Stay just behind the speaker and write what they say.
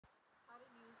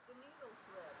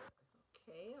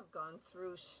gone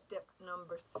through step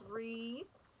number 3.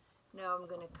 Now I'm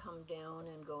going to come down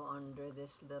and go under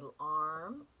this little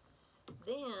arm.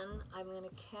 Then I'm going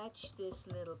to catch this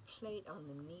little plate on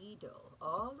the needle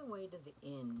all the way to the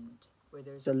end where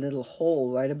there's a little hole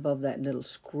right above that little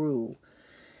screw.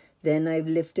 Then I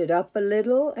lift it up a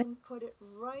little and put it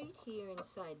right here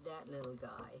inside that little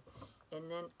guy. And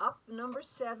then up number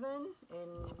 7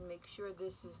 and make sure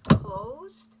this is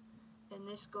closed. And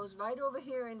this goes right over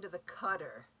here into the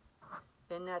cutter.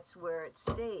 And that's where it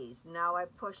stays. Now I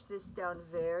push this down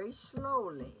very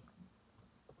slowly.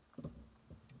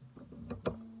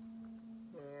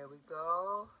 There we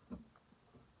go.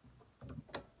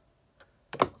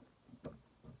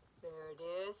 There it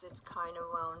is. It's kind of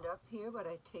wound up here, but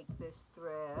I take this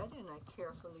thread and I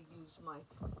carefully use my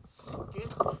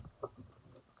stick.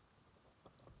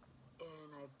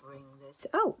 And I bring this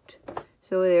out.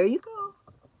 So there you go.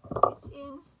 It's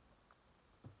in.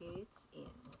 It's in.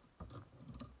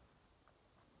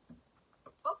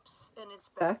 Oops, and it's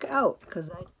back out because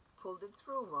I pulled it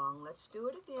through wrong. Let's do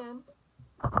it again.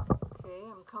 Okay,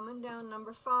 I'm coming down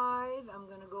number 5. I'm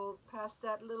going to go past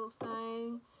that little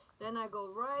thing. Then I go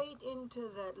right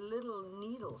into that little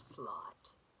needle slot.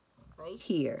 Right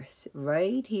here,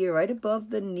 right above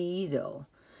the needle.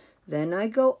 Then I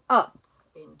go up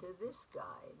into this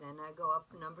guy. Then I go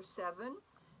up number 7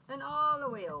 and all the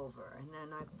way over. And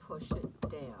then I push it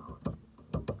down.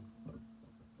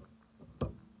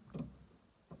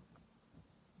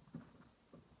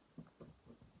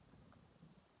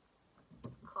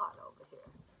 Caught over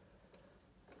here.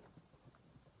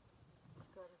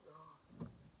 It's gotta go.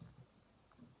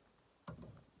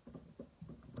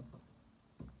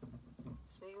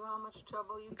 See how much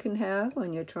trouble you can have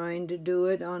when you're trying to do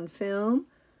it on film?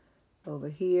 Over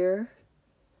here,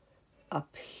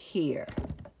 up here.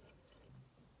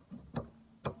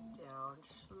 Down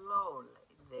slowly.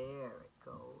 There it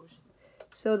goes.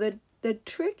 So the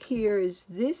trick here is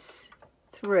this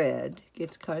thread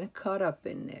gets kind of caught up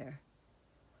in there.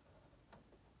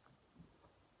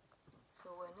 So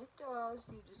when it does,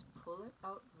 you just pull it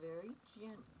out very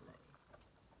gently.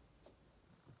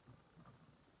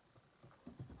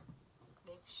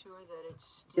 Make sure that it's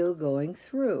still going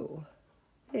through.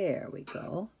 There we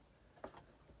go.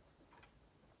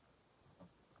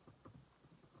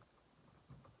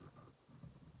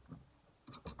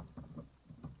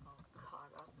 All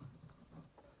caught up.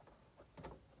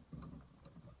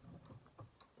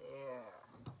 There.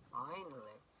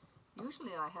 Finally.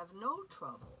 Usually I have no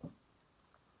trouble.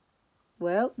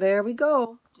 Well, there we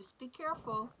go. Just be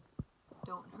careful.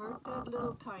 Don't hurt that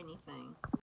little tiny thing.